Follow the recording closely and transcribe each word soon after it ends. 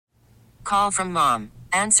call from mom.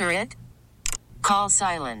 Answer it. Call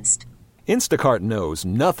silenced. Instacart knows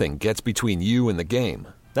nothing gets between you and the game.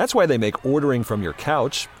 That's why they make ordering from your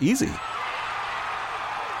couch easy.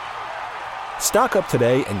 Stock up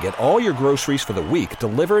today and get all your groceries for the week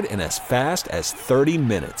delivered in as fast as 30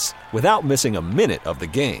 minutes without missing a minute of the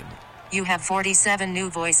game. You have 47 new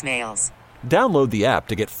voicemails. Download the app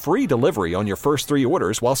to get free delivery on your first 3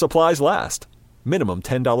 orders while supplies last. Minimum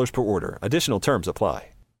 $10 per order. Additional terms apply.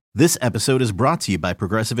 This episode is brought to you by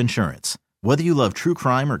Progressive Insurance. Whether you love true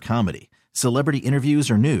crime or comedy, celebrity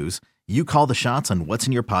interviews or news, you call the shots on what's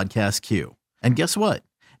in your podcast queue. And guess what?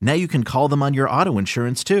 Now you can call them on your auto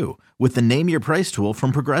insurance too with the Name Your Price tool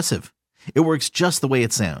from Progressive. It works just the way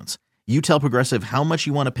it sounds. You tell Progressive how much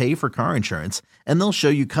you want to pay for car insurance, and they'll show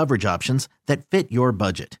you coverage options that fit your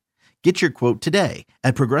budget. Get your quote today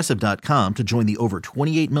at Progressive.com to join the over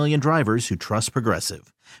 28 million drivers who trust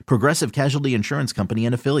Progressive. Progressive Casualty Insurance Company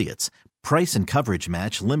and Affiliates. Price and coverage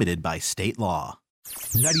match limited by state law.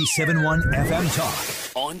 97.1 FM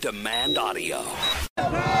Talk. On demand audio.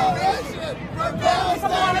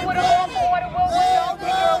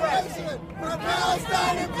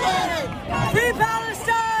 Free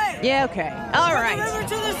Palestine! Yeah, okay. All right. River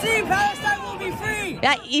to the sea, Palestine will be free!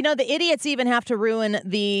 Yeah, you know, the idiots even have to ruin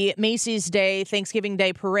the Macy's Day, Thanksgiving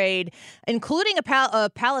Day parade, including a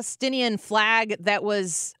Palestinian flag that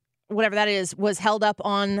was, whatever that is, was held up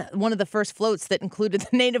on one of the first floats that included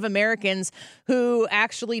the Native Americans who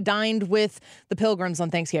actually dined with the Pilgrims on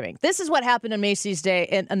Thanksgiving. This is what happened on Macy's Day,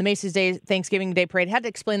 and the Macy's Day Thanksgiving Day parade. I had to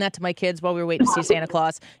explain that to my kids while we were waiting to see Santa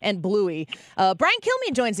Claus and Bluey. Brian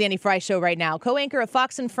Kilmeade joins the Annie Frey Show right now, co-anchor of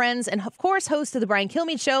Fox and Friends, and of course, host of the Brian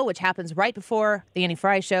Kilmeade Show, which happens right before the Annie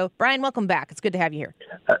Frey Show. Brian, welcome back. It's good to have you here.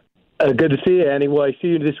 Good to see you, Annie. Well, I see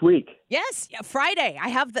you this week. Yes, Friday. I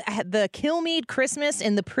have the Kilmeade Christmas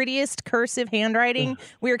in the prettiest cursive handwriting.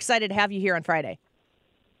 We're excited to have you here on Friday.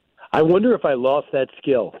 I wonder if I lost that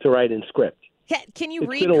skill to write in script. Can you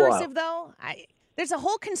read cursive, though? There's a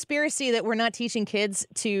whole conspiracy that we're not teaching kids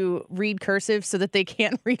to read cursive so that they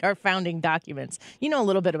can't read our founding documents. You know a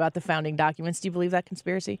little bit about the founding documents. Do you believe that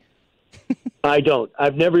conspiracy? I don't.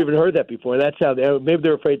 I've never even heard that before. That's how maybe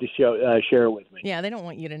they're afraid to share it with me. Yeah, they don't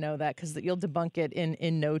want you to know that because you'll debunk it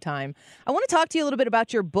in no time. I want to talk to you a little bit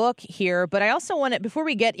about your book here, but I also want to, before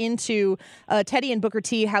we get into Teddy and Booker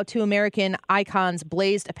T, how two American icons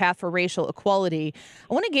blazed a path for racial equality,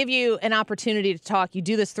 I want to give you an opportunity to talk. You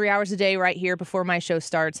do this 3 hours a day right here before my show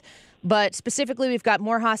starts, but specifically we've got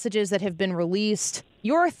more hostages that have been released.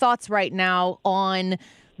 Your thoughts right now on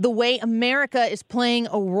the way America is playing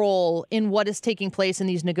a role in what is taking place in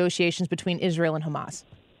these negotiations between Israel and Hamas?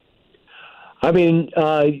 I mean,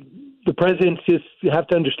 the presidents just have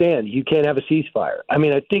to understand you can't have a ceasefire. I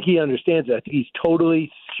mean, I think he understands it. I think he's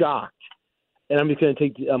totally shocked. And I'm going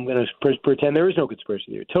to pretend there is no conspiracy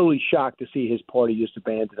there. Totally shocked to see his party just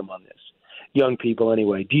abandon him on this. Young people,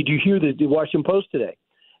 anyway. Did you hear the Washington Post today?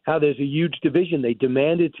 How there's a huge division. They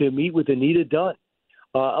demanded to meet with Anita Dunn.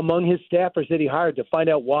 Among his staffers that he hired to find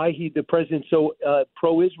out why the president's so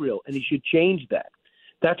pro-Israel, and he should change that.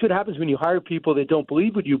 That's what happens when you hire people that don't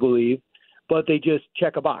believe what you believe, but they just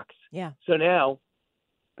check a box. Yeah. So now,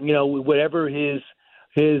 whatever his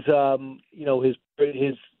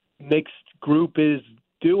mixed group is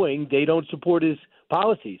doing, they don't support his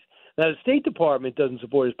policies. Now, the State Department doesn't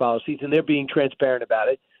support his policies, and they're being transparent about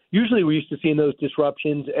it. Usually, we're used to seeing those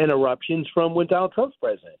disruptions and eruptions from when Donald Trump's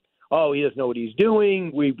president. Oh, he doesn't know what he's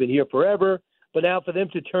doing. We've been here forever. But now for them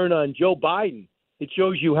to turn on Joe Biden, it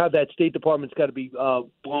shows you how that State Department's got to be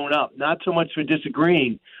blown up. Not so much for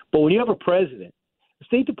disagreeing, but when you have a president, the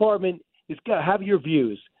State Department has got to have your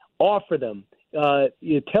views, offer them,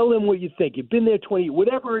 you tell them what you think. You've been there 20 years,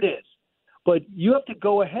 whatever it is. But you have to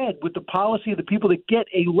go ahead with the policy of the people that get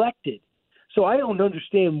elected. So I don't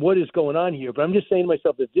understand what is going on here, but I'm just saying to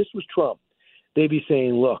myself, if this was Trump, they'd be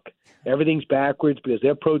saying, look, everything's backwards because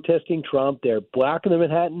they're protesting Trump. They're blocking the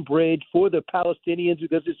Manhattan Bridge for the Palestinians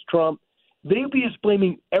because it's Trump. They'd be just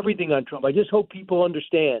blaming everything on Trump. I just hope people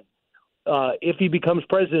understand if he becomes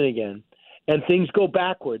president again and things go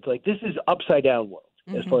backwards, like this is upside down world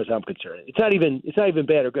as far as I'm concerned. It's not even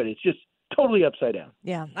bad or good. It's just totally upside down.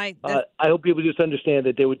 Yeah. I hope people just understand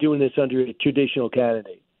that they were doing this under a traditional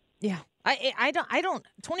candidate. Yeah. I don't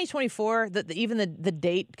 2024, even the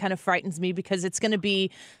date kind of frightens me because it's going to be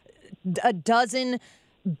a dozen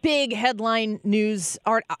big headline news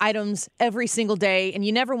items every single day, and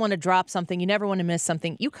you never want to drop something. You never want to miss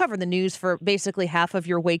something. You cover the news for basically half of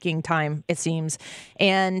your waking time, it seems,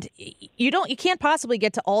 and you can't possibly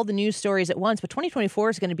get to all the news stories at once, but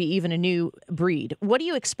 2024 is going to be even a new breed. What are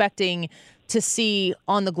you expecting to see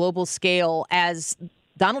on the global scale as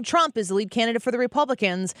Donald Trump is the lead candidate for the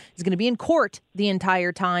Republicans. He's going to be in court the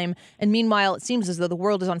entire time. And meanwhile, it seems as though the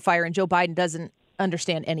world is on fire and Joe Biden doesn't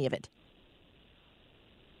understand any of it.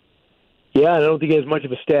 Yeah, I don't think he has much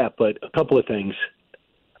of a staff, but a couple of things.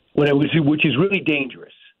 Which is really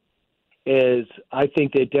dangerous, is I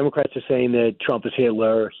think that Democrats are saying that Trump is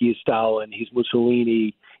Hitler, he is Stalin, he's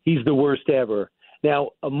Mussolini, he's the worst ever.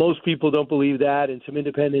 Now, most people don't believe that, and some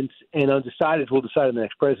independents and undecideds will decide on the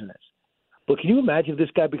next president. But can you imagine if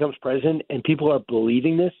this guy becomes president and people are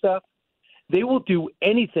believing this stuff? They will do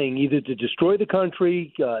anything either to destroy the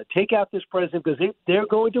country, take out this president, because they're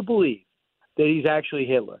going to believe that he's actually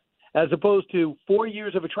Hitler, as opposed to 4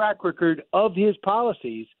 years of a track record of his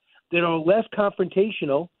policies that are less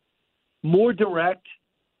confrontational, more direct,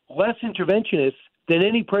 less interventionist than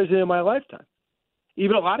any president in my lifetime.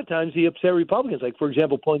 Even a lot of times he upset Republicans, like, for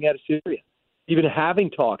example, pulling out of Syria, even having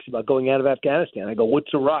talks about going out of Afghanistan. I go, what's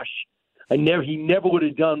the rush? He never would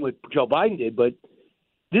have done what Joe Biden did, but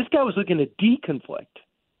this guy was looking to deconflict.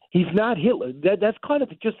 He's not Hitler. That's kind of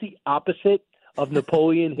just the opposite of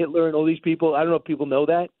Napoleon, Hitler, and all these people. I don't know if people know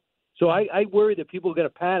that. So I worry that people are going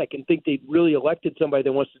to panic and think they really elected somebody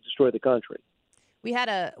that wants to destroy the country. We had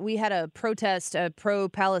a protest, a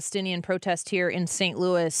pro-Palestinian protest here in St.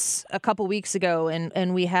 Louis a couple weeks ago,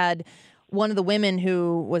 and we had one of the women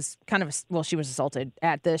who was she was assaulted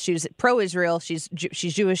at this. She was pro-Israel. She's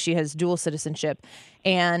Jewish. She has dual citizenship,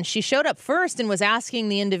 and she showed up first and was asking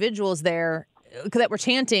the individuals there that were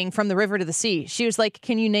chanting "From the river to the sea." She was like,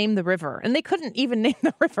 "Can you name the river?" And they couldn't even name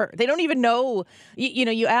the river. They don't even know.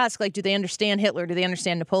 You ask, like, do they understand Hitler? Do they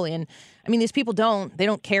understand Napoleon? I mean, these people don't. They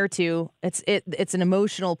don't care to. It's an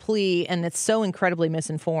emotional plea, and it's so incredibly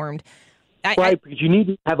misinformed. Right, because you need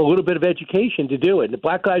to have a little bit of education to do it. And the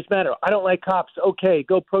Black Lives Matter. I don't like cops. Okay,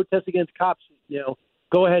 go protest against cops.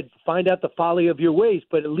 Go ahead, find out the folly of your ways.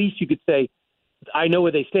 But at least you could say, I know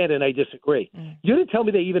where they stand and I disagree. You didn't tell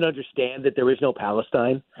me they even understand that there is no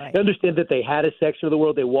Palestine. Right. They understand that they had a section of the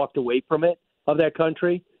world, they walked away from it, of that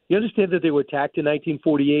country. You understand that they were attacked in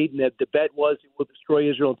 1948 and that the bet was it will destroy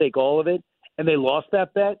Israel and take all of it, and they lost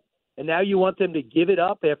that bet. And now you want them to give it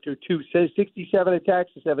up after 67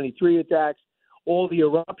 attacks to 73 attacks, all the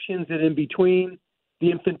eruptions and in between,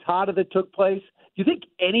 the infantada that took place. Do you think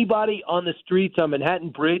anybody on the streets on Manhattan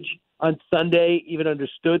Bridge on Sunday even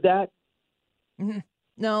understood that? Mm-hmm.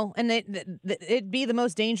 No, and it'd be the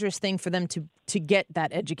most dangerous thing for them to get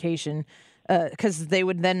that education, because they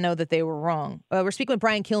would then know that they were wrong. We're speaking with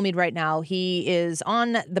Brian Kilmeade right now. He is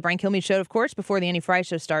on the Brian Kilmeade Show, of course, before the Annie Frey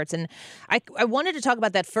Show starts. And I wanted to talk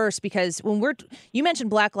about that first because you mentioned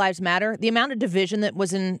Black Lives Matter, the amount of division that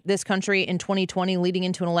was in this country in 2020 leading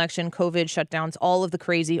into an election, COVID, shutdowns, all of the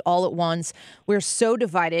crazy, all at once. We're so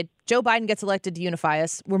divided. Joe Biden gets elected to unify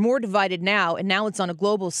us. We're more divided now, and now it's on a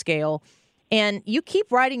global scale. And you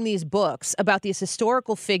keep writing these books about these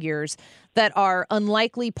historical figures that are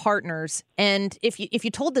unlikely partners. And if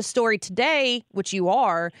you told the story today, which you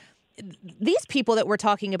are, these people that we're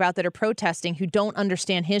talking about that are protesting who don't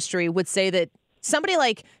understand history would say that somebody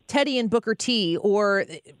like Teddy and Booker T or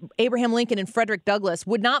Abraham Lincoln and Frederick Douglass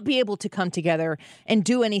would not be able to come together and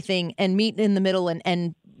do anything and meet in the middle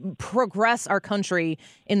and progress our country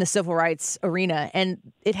in the civil rights arena. And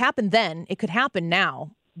it happened then. It could happen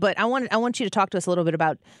now. But I want you to talk to us a little bit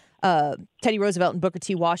about Teddy Roosevelt and Booker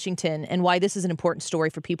T. Washington and why this is an important story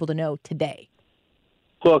for people to know today.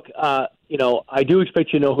 Look, I do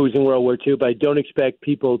expect you to know who's in World War II, but I don't expect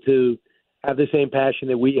people to have the same passion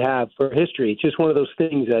that we have for history. It's just one of those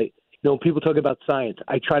things that, when people talk about science,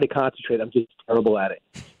 I try to concentrate. I'm just terrible at it.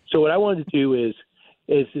 So what I wanted to do is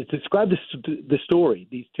describe the story,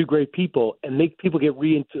 these two great people, and make people get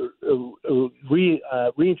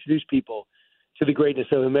reintroduce people to the greatness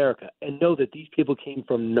of America, and know that these people came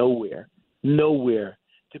from nowhere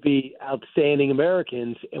to be outstanding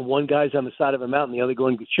Americans, and one guy's on the side of a mountain, the other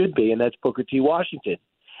going should be, and that's Booker T. Washington.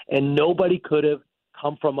 And nobody could have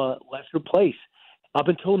come from a lesser place. Up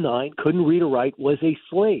until 9, couldn't read or write, was a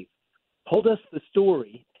slave. Told us the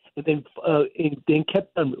story, and then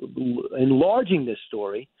kept on enlarging this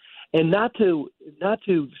story, and not to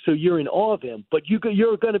so you're in awe of him, but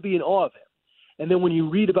you're going to be in awe of him. And then when you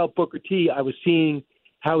read about Booker T, I was seeing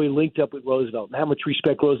how he linked up with Roosevelt and how much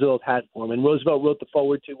respect Roosevelt had for him. And Roosevelt wrote the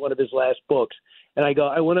foreword to one of his last books. And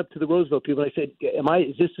I went up to the Roosevelt people and I said,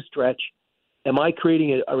 is this a stretch? Am I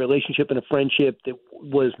creating a relationship and a friendship that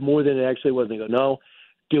was more than it actually was? And they go, no,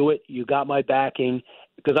 do it. You got my backing.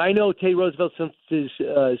 Because I know Teddy Roosevelt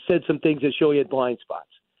said some things that show he had blind spots.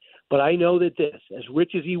 But I know that as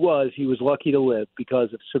rich as he was lucky to live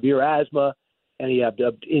because of severe asthma, and he had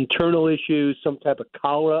internal issues, some type of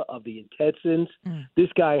cholera of the intestines.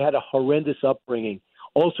 This guy had a horrendous upbringing.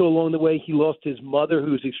 Also, along the way, he lost his mother,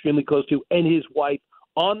 who was extremely close to, and his wife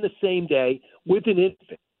on the same day with an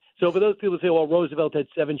infant. So for those people who say, well, Roosevelt had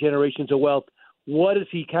 7 generations of wealth,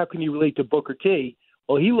 how can you relate to Booker T?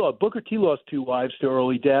 Well, Booker T lost 2 wives to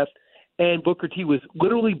early death, and Booker T was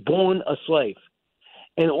literally born a slave.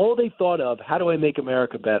 And all they thought of, how do I make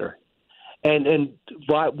America better? And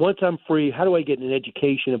once I'm free, how do I get an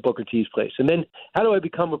education at Booker T's place? And then how do I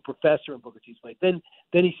become a professor in Booker T's place? Then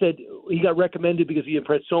he said he got recommended because he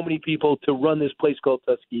impressed so many people to run this place called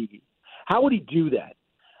Tuskegee. How would he do that?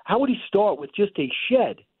 How would he start with just a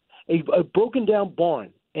shed, a broken down barn,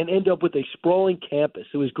 and end up with a sprawling campus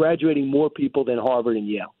that was graduating more people than Harvard and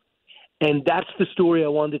Yale? And that's the story I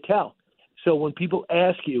wanted to tell. So when people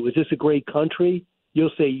ask you, is this a great country? You'll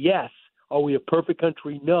say yes. Are we a perfect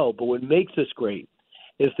country? No. But what makes us great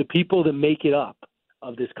is the people that make it up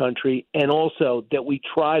of this country, and also that we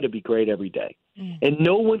try to be great every day. And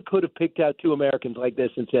no one could have picked out 2 Americans like this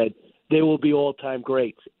and said they will be all-time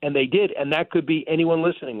greats. And they did. And that could be anyone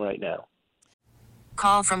listening right now.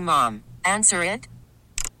 Call from mom. Answer it.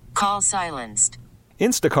 Call silenced.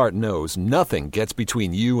 Instacart knows nothing gets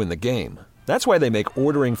between you and the game. That's why they make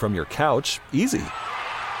ordering from your couch easy.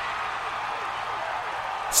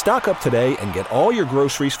 Stock up today and get all your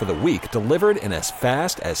groceries for the week delivered in as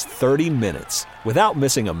fast as 30 minutes without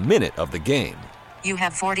missing a minute of the game. You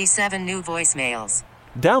have 47 new voicemails.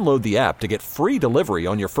 Download the app to get free delivery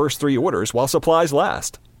on your first 3 orders while supplies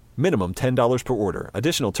last. Minimum $10 per order.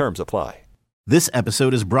 Additional terms apply. This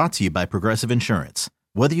episode is brought to you by Progressive Insurance.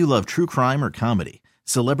 Whether you love true crime or comedy,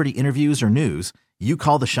 celebrity interviews or news, you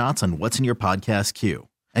call the shots on what's in your podcast queue.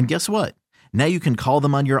 And guess what? Now you can call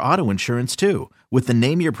them on your auto insurance too with the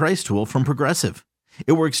Name Your Price tool from Progressive.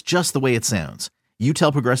 It works just the way it sounds. You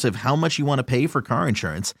tell Progressive how much you want to pay for car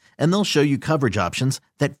insurance, and they'll show you coverage options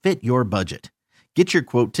that fit your budget. Get your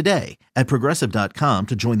quote today at Progressive.com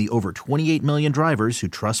to join the over 28 million drivers who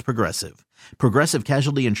trust Progressive. Progressive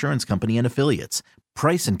Casualty Insurance Company and Affiliates.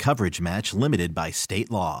 Price and coverage match limited by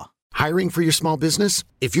state law. Hiring for your small business?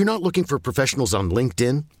 If you're not looking for professionals on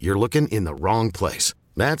LinkedIn, you're looking in the wrong place.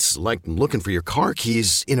 That's like looking for your car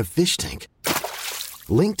keys in a fish tank.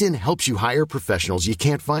 LinkedIn helps you hire professionals you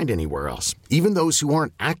can't find anywhere else, even those who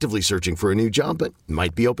aren't actively searching for a new job but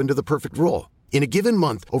might be open to the perfect role. In a given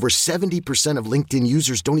month, over 70% of LinkedIn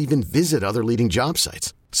users don't even visit other leading job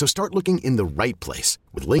sites. So start looking in the right place.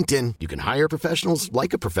 With LinkedIn, you can hire professionals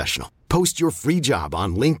like a professional. Post your free job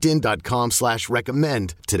on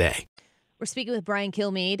linkedin.com/recommend today. We're speaking with Brian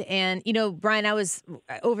Kilmeade. And, Brian,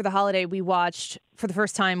 over the holiday, we watched for the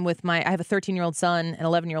first time with I have a 13-year-old son, an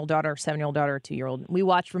 11-year-old daughter, 7-year-old daughter, 2-year-old. We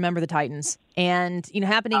watched Remember the Titans. And,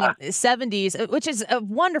 happening in the 70s, which is a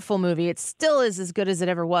wonderful movie. It still is as good as it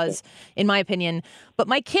ever was, in my opinion. But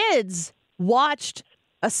my kids watched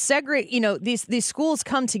these schools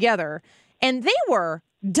come together, and they were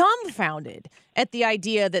dumbfounded at the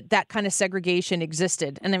idea that kind of segregation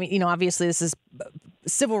existed. And I mean, obviously this is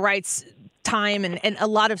civil rights time and a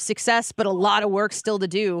lot of success, but a lot of work still to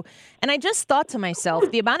do. And I just thought to myself,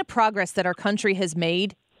 the amount of progress that our country has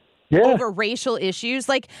made over racial issues,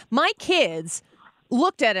 like my kids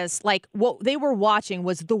looked at us like what they were watching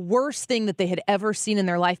was the worst thing that they had ever seen in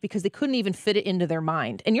their life because they couldn't even fit it into their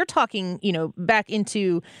mind. And you're talking, back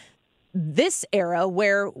into this era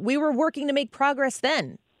where we were working to make progress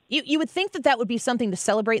then. You would think that would be something to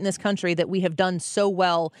celebrate in this country, that we have done so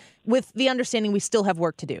well, with the understanding we still have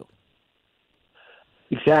work to do.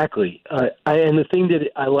 Exactly. And the thing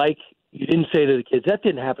that I like, you didn't say to the kids, that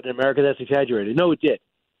didn't happen in America, that's exaggerated. No, it did.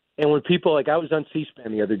 And when people, I was on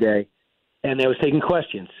C-SPAN the other day, and they was taking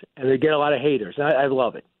questions, and they get a lot of haters. And I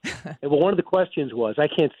love it. But one of the questions was, I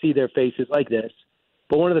can't see their faces like this,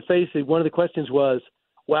 but one of the questions was,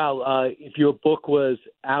 wow, if your book was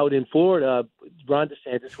out in Florida, Ron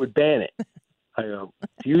DeSantis would ban it. I go,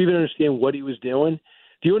 do you even understand what he was doing?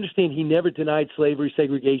 Do you understand he never denied slavery,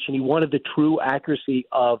 segregation? He wanted the true accuracy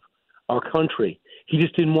of our country. He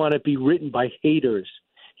just didn't want it to be written by haters.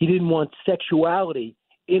 He didn't want sexuality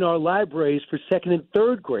in our libraries for second and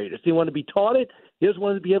third graders. He wanted to be taught it. He just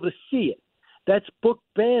wanted to be able to see it. That's book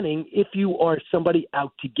banning if you are somebody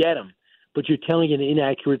out to get him, but you're telling an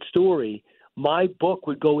inaccurate story. My book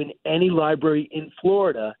would go in any library in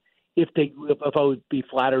Florida if I would be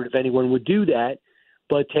flattered if anyone would do that.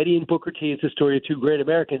 But Teddy and Booker T is the story of two great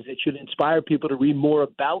Americans. It should inspire people to read more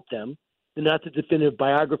about them and not the definitive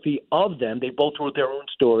biography of them. They both wrote their own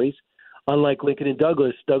stories. Unlike Lincoln and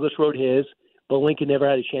Douglas, Douglas wrote his, but Lincoln never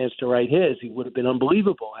had a chance to write his. He would have been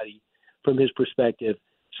unbelievable from his perspective.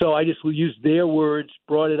 So I just used their words,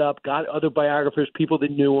 brought it up, got other biographers, people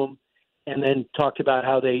that knew him, and then talked about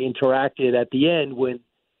how they interacted at the end when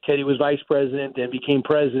Teddy was vice president, then became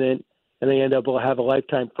president, and they end up will have a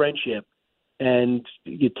lifetime friendship. And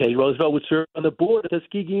Teddy Roosevelt would serve on the board at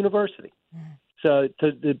Tuskegee University. So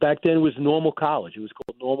back then it was Normal College. It was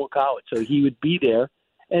called Normal College. So he would be there,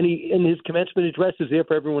 and his commencement address is there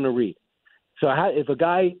for everyone to read. So if the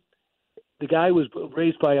guy was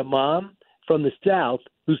raised by a mom from the South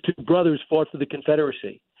whose two brothers fought for the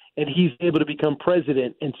Confederacy, and he's able to become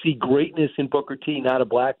president and see greatness in Booker T, not a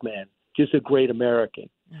black man, just a great American.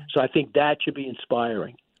 So I think that should be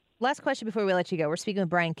inspiring. Last question before we let you go. We're speaking with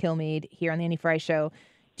Brian Kilmeade here on the Annie Frey Show.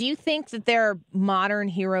 Do you think that there are modern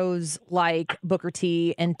heroes like Booker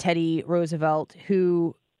T and Teddy Roosevelt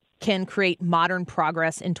who can create modern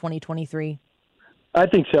progress in 2023? I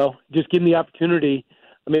think so. Just give them the opportunity.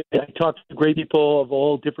 I mean, I talk to great people of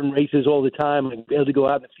all different races all the time. I'm able to go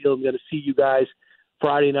out in the field. I'm going to see you guys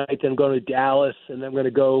Friday night. Then I'm going to Dallas, and then I'm going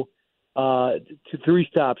to go to 3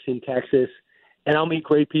 stops in Texas. And I'll meet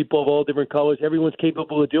great people of all different colors. Everyone's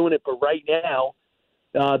capable of doing it, but right now,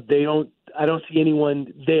 I don't see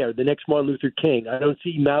anyone there. The next Martin Luther King. I don't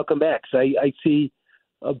see Malcolm X. I see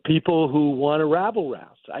people who want to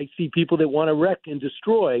rabble-rouse. I see people that want to wreck and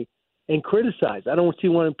destroy and criticize. I don't see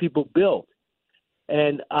one people build.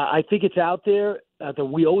 And I think it's out there. That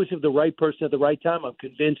we always have the right person at the right time. I'm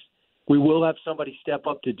convinced we will have somebody step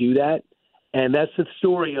up to do that. And that's the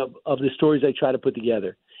story of the stories I try to put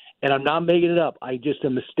together. And I'm not making it up. I just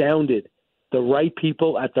am astounded. The right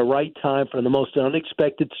people at the right time for the most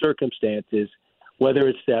unexpected circumstances, whether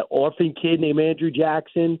it's that orphan kid named Andrew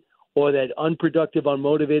Jackson or that unproductive,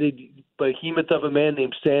 unmotivated behemoth of a man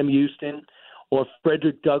named Sam Houston, or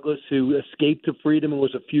Frederick Douglass, who escaped to freedom and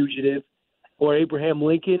was a fugitive, or Abraham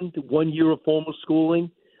Lincoln, 1 year of formal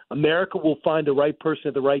schooling. America will find the right person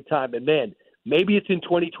at the right time. And, man, maybe it's in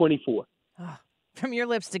 2024. From your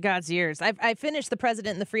lips to God's ears. I finished The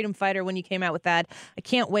President and the Freedom Fighter when you came out with that. I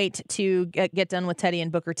can't wait to get done with Teddy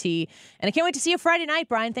and Booker T. And I can't wait to see you Friday night,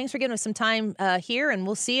 Brian. Thanks for giving us some time here, and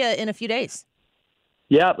we'll see you in a few days.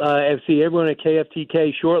 Yeah, I'll see everyone at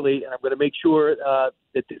KFTK shortly, and I'm going to make sure that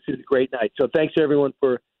this is a great night. So thanks to everyone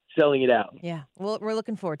for selling it out. Yeah, well, we're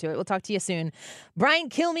looking forward to it. We'll talk to you soon. Brian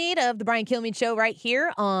Kilmeade of The Brian Kilmeade Show right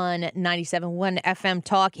here on 97.1 FM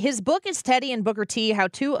Talk. His book is Teddy and Booker T, How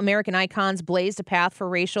Two American Icons Blazed a Path for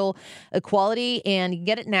Racial Equality, and you can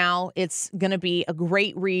get it now. It's going to be a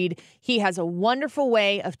great read. He has a wonderful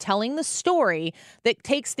way of telling the story that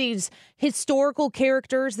takes these historical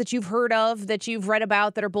characters that you've heard of, that you've read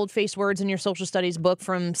about, that are bold-faced words in your social studies book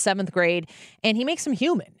from 7th grade, and he makes them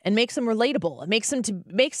human and makes them relatable and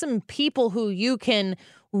makes some people who you can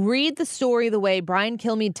read the story the way Brian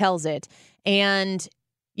Kilmeade tells it, and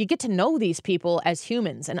you get to know these people as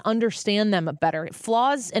humans and understand them better.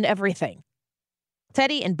 Flaws and everything.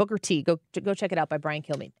 Teddy and Booker T. Go check it out by Brian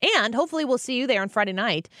Kilmeade. And hopefully we'll see you there on Friday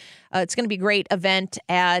night. It's going to be a great event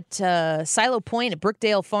at Silo Point at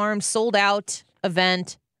Brookdale Farms. Sold out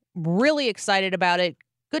event. Really excited about it.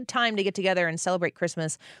 Good time to get together and celebrate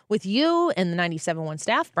Christmas with you and the 97.1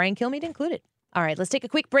 staff, Brian Kilmeade included. All right, let's take a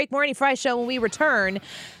quick break. More Annie Frey Show when we return.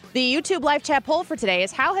 The YouTube live chat poll for today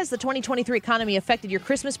is, how has the 2023 economy affected your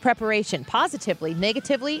Christmas preparation? Positively,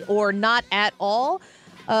 negatively, or not at all?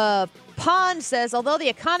 Pond says, although the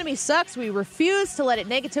economy sucks, we refuse to let it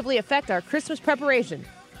negatively affect our Christmas preparation.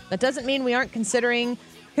 That doesn't mean we aren't considering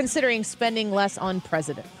spending less on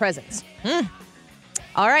presents.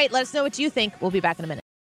 All right, let us know what you think. We'll be back in a minute.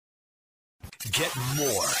 Get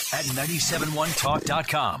more at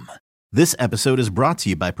 971talk.com. This episode is brought to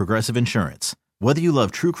you by Progressive Insurance. Whether you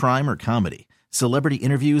love true crime or comedy, celebrity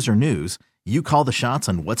interviews or news, you call the shots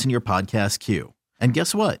on what's in your podcast queue. And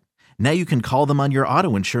guess what? Now you can call them on your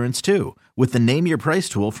auto insurance too with the Name Your Price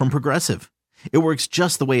tool from Progressive. It works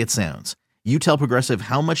just the way it sounds. You tell Progressive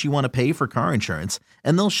how much you want to pay for car insurance,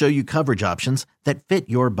 and they'll show you coverage options that fit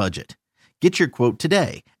your budget. Get your quote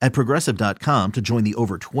today at Progressive.com to join the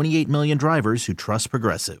over 28 million drivers who trust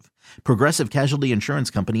Progressive. Progressive Casualty Insurance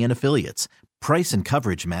Company and Affiliates. Price and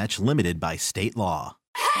coverage match limited by state law.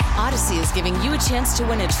 Odyssey is giving you a chance to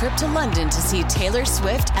win a trip to London to see Taylor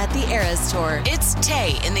Swift at the Eras Tour. It's Tay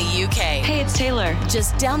in the UK. Hey, it's Taylor.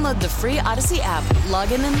 Just download the free Odyssey app,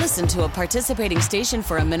 log in and listen to a participating station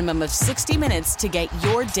for a minimum of 60 minutes to get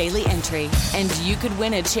your daily entry. And you could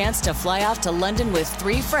win a chance to fly off to London with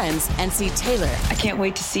 3 friends and see Taylor. I can't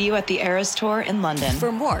wait to see you at the Eras Tour in London.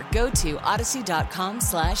 For more, go to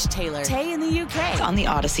odyssey.com/Taylor. Tay in the UK. It's on the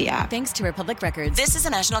Odyssey app. Thanks to Republic Records. This is a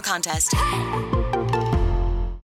national contest.